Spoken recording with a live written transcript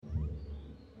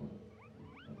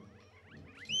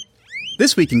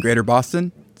This week in Greater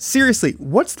Boston, seriously,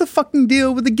 what's the fucking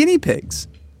deal with the guinea pigs?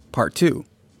 Part 2.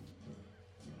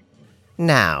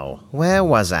 Now, where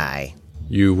was I?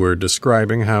 You were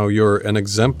describing how you're an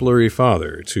exemplary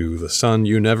father to the son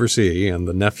you never see and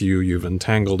the nephew you've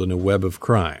entangled in a web of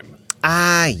crime.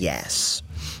 Ah, yes.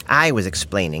 I was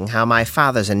explaining how my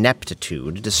father's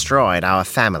ineptitude destroyed our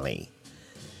family.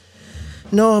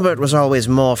 Norbert was always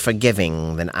more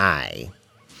forgiving than I.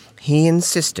 He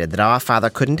insisted that our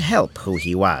father couldn't help who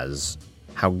he was,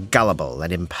 how gullible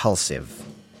and impulsive.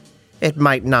 It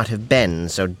might not have been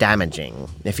so damaging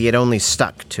if he had only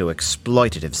stuck to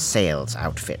exploitative sales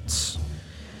outfits.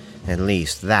 At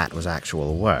least that was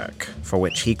actual work, for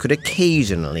which he could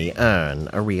occasionally earn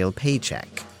a real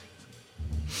paycheck.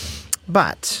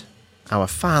 But our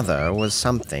father was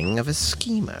something of a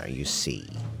schemer, you see,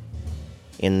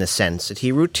 in the sense that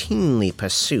he routinely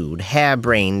pursued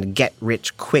harebrained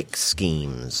get-rich-quick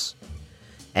schemes.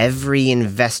 Every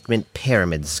investment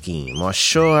pyramid scheme, or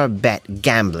sure-bet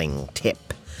gambling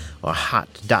tip, or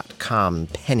hot.com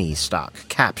penny stock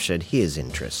captured his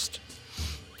interest.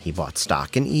 He bought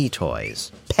stock in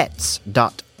e-toys,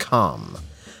 pets.com,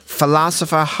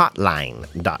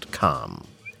 philosopherhotline.com,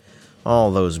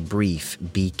 all those brief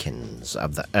beacons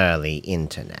of the early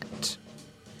internet.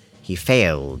 He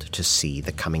failed to see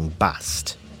the coming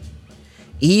bust.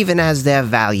 Even as their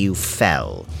value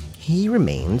fell, he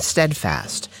remained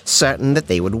steadfast, certain that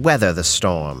they would weather the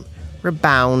storm,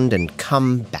 rebound and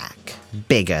come back,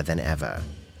 bigger than ever.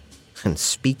 And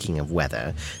speaking of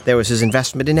weather, there was his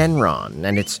investment in Enron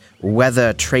and its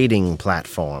weather trading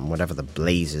platform, whatever the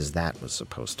blazes that was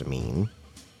supposed to mean.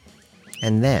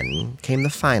 And then came the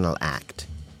final act,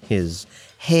 his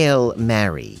Hail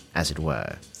Mary, as it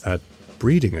were. That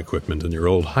breeding equipment in your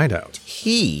old hideout.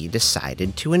 He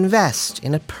decided to invest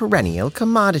in a perennial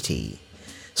commodity,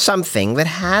 something that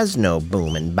has no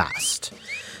boom and bust,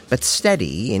 but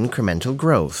steady incremental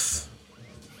growth.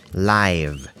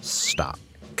 Livestock.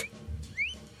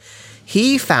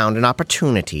 He found an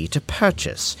opportunity to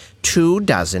purchase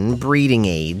 24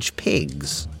 breeding-age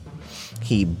pigs.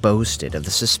 He boasted of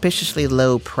the suspiciously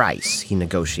low price he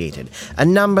negotiated, a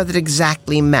number that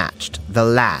exactly matched the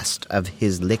last of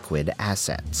his liquid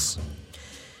assets.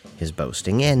 His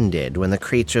boasting ended when the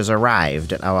creatures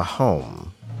arrived at our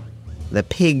home. The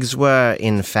pigs were,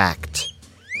 in fact,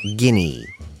 guinea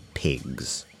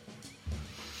pigs.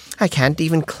 I can't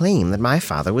even claim that my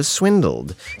father was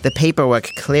swindled. The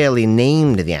paperwork clearly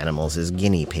named the animals as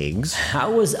guinea pigs.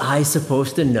 How was I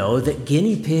supposed to know that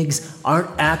guinea pigs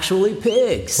aren't actually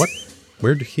pigs? What?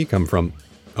 Where did he come from?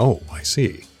 Oh, I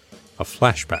see. A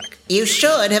flashback. You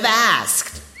should have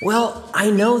asked. Well,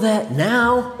 I know that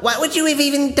now. What would you have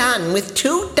even done with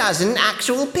 24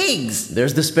 actual pigs?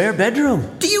 There's the spare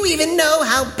bedroom. Do you even know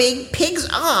how big pigs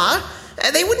are?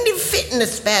 They wouldn't have fit in a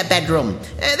spare bedroom.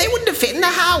 They wouldn't have fit in a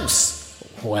house.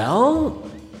 Well,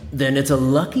 then it's a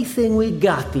lucky thing we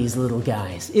got these little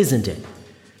guys, isn't it?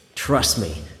 Trust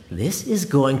me, this is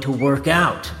going to work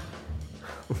out.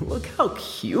 Look how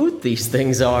cute these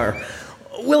things are.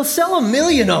 We'll sell 1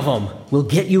 million of them. We'll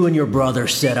get you and your brother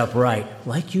set up right,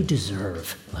 like you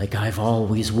deserve, like I've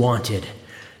always wanted.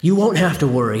 You won't have to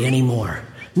worry anymore.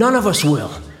 None of us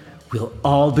will. We'll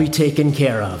all be taken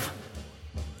care of.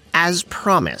 As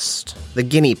promised, the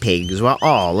guinea pigs were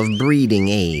all of breeding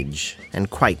age, and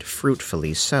quite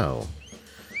fruitfully so.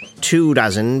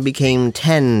 24 became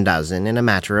 10 dozen in a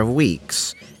matter of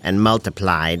weeks, and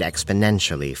multiplied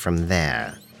exponentially from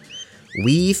there.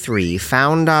 We three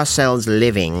found ourselves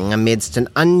living amidst an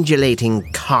undulating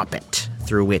carpet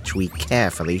through which we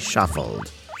carefully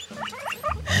shuffled.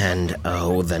 And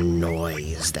oh, the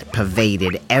noise that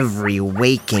pervaded every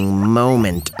waking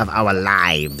moment of our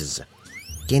lives.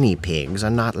 Guinea pigs are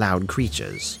not loud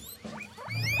creatures.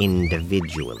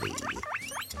 Individually.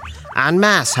 En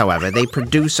masse, however, they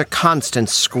produce a constant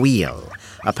squeal,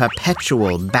 a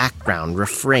perpetual background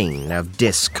refrain of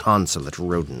disconsolate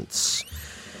rodents.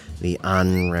 The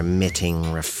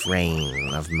unremitting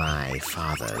refrain of my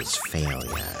father's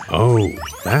failure. Oh,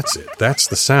 that's it. That's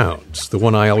the sound. The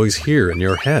one I always hear in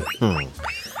your head.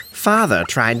 Father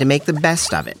tried to make the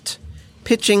best of it,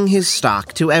 pitching his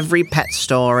stock to every pet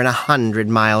store in a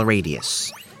 100-mile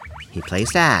radius. He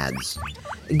placed ads,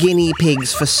 guinea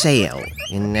pigs for sale,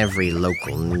 in every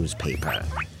local newspaper.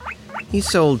 He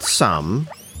sold some,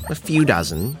 a few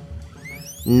dozen.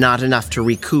 Not enough to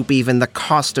recoup even the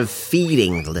cost of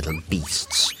feeding the little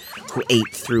beasts, who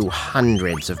ate through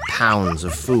hundreds of pounds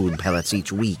of food pellets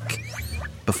each week,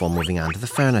 before moving on to the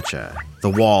furniture, the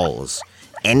walls,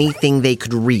 anything they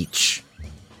could reach.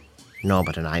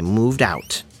 Norbert and I moved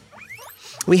out.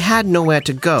 We had nowhere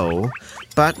to go,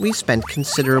 But we spent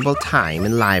considerable time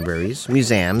in libraries,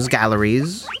 museums,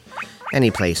 galleries, any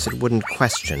place that wouldn't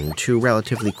question two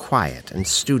relatively quiet and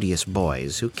studious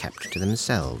boys who kept to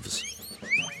themselves.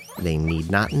 They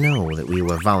need not know that we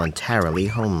were voluntarily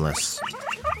homeless.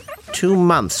 2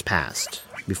 months passed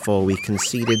before we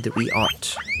conceded that we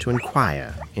ought to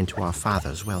inquire into our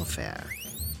father's welfare.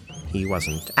 He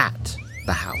wasn't at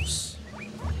the house.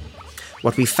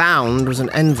 What we found was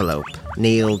an envelope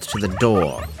nailed to the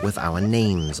door with our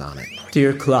names on it.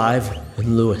 Dear Clive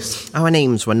and Lewis. Our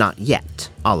names were not yet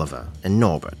Oliver and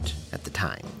Norbert at the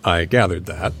time. I gathered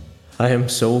that. I am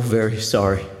so very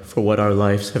sorry for what our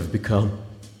lives have become.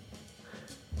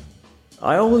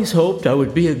 I always hoped I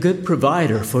would be a good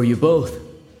provider for you both.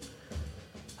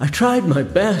 I tried my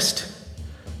best,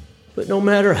 but no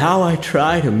matter how I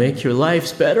try to make your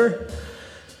lives better,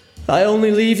 I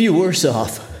only leave you worse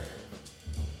off.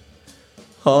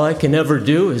 All I can ever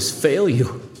do is fail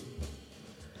you.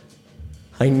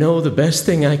 I know the best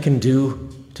thing I can do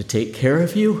to take care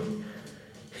of you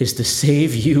is to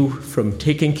save you from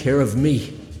taking care of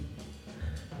me.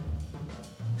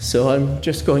 So I'm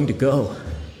just going to go.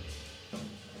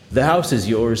 The house is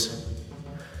yours.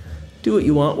 Do what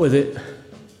you want with it.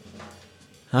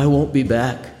 I won't be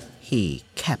back. He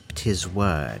kept his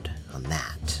word on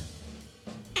that.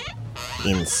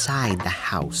 Inside the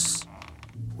house,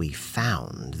 we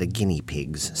found the guinea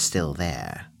pigs still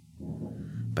there.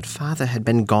 But Father had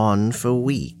been gone for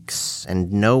weeks,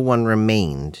 and no one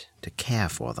remained to care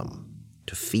for them,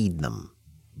 to feed them.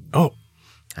 Oh.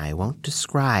 I won't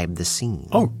describe the scene.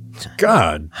 Oh,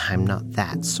 God. I'm not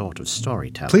that sort of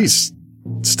storyteller. Please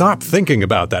stop thinking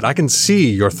about that. I can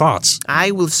see your thoughts.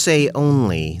 I will say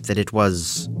only that it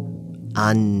was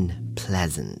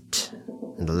unpleasant,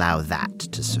 and allow that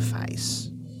to suffice.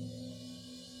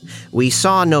 We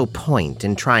saw no point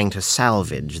in trying to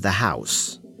salvage the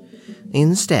house.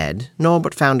 Instead,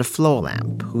 Norbert found a floor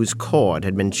lamp whose cord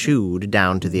had been chewed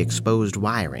down to the exposed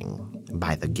wiring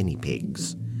by the guinea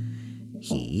pigs.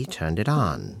 He turned it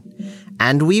on,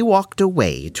 and we walked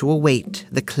away to await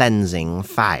the cleansing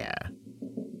fire.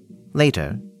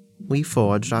 Later, we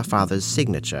forged our father's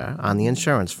signature on the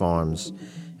insurance forms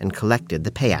and collected the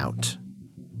payout,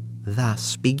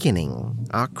 thus beginning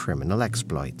our criminal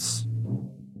exploits.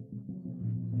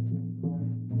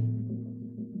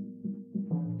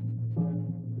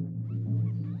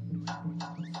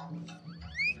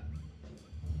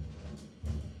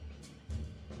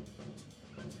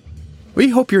 We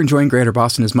hope you're enjoying Greater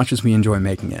Boston as much as we enjoy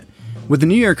making it. With the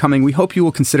new year coming, we hope you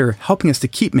will consider helping us to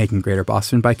keep making Greater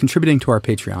Boston by contributing to our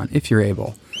Patreon, if you're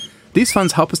able. These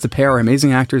funds help us to pay our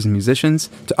amazing actors and musicians,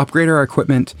 to upgrade our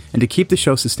equipment, and to keep the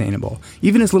show sustainable.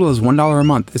 Even as little as $1 a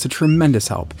month is a tremendous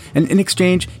help. And in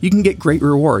exchange, you can get great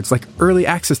rewards, like early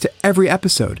access to every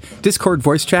episode, Discord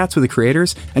voice chats with the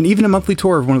creators, and even a monthly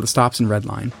tour of one of the stops in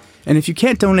Redline. And if you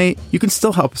can't donate, you can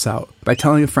still help us out by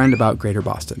telling a friend about Greater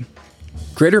Boston.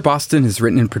 Greater Boston is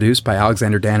written and produced by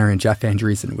Alexander Danner and Jeff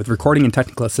Andreessen, with recording and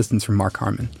technical assistance from Mark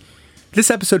Harmon.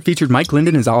 This episode featured Mike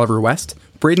Linden as Oliver West,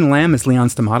 Braden Lamb as Leon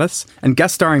Stamatis, and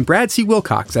guest starring Brad C.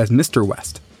 Wilcox as Mr.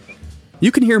 West.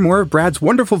 You can hear more of Brad's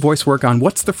wonderful voice work on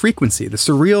What's the Frequency, the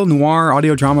surreal noir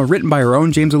audio drama written by our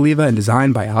own James Oliva and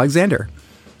designed by Alexander.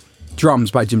 Drums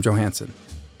by Jim Johansson.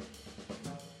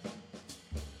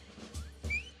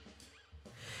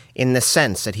 In the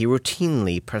sense that he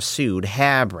routinely pursued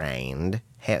harebrained...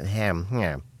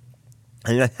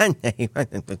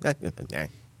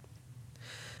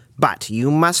 But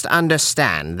you must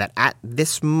understand that at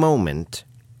this moment,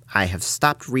 I have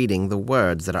stopped reading the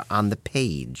words that are on the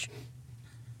page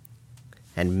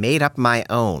and made up my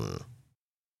own.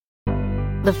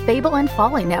 The Fable and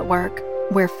Folly Network,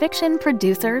 where fiction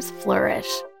producers flourish.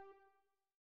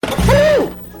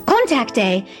 Hello! Contact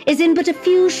Day is in but a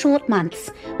few short months,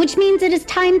 which means it is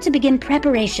time to begin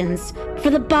preparations for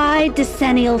the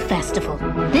Bidecennial Festival.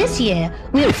 This year,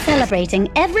 we're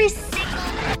celebrating every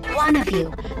single one of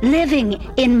you living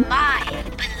in my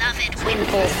beloved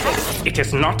Windfall City. It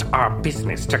is not our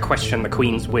business to question the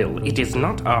Queen's will. It is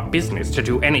not our business to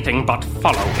do anything but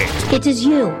follow it. It is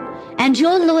you and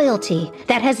your loyalty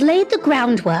that has laid the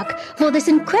groundwork for this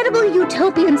incredible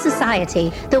utopian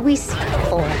society that we seek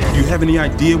for. Do you have any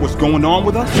idea what's going on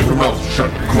with us? It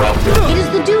is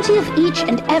the duty of each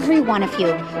and every one of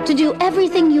you to do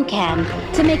everything you can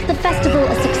to make the festival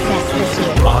a success this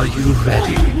year. Are you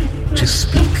ready to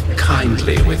speak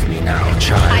kindly with me now,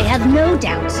 child? I have no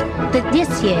doubt that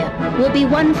this year will be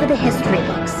one for the history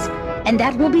books, and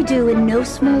that will be due in no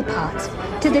small part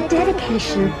to the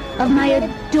dedication of my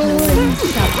adoring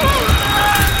subjects.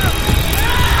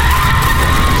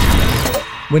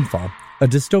 Windfall, a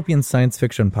dystopian science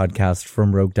fiction podcast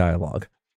from Rogue Dialogue.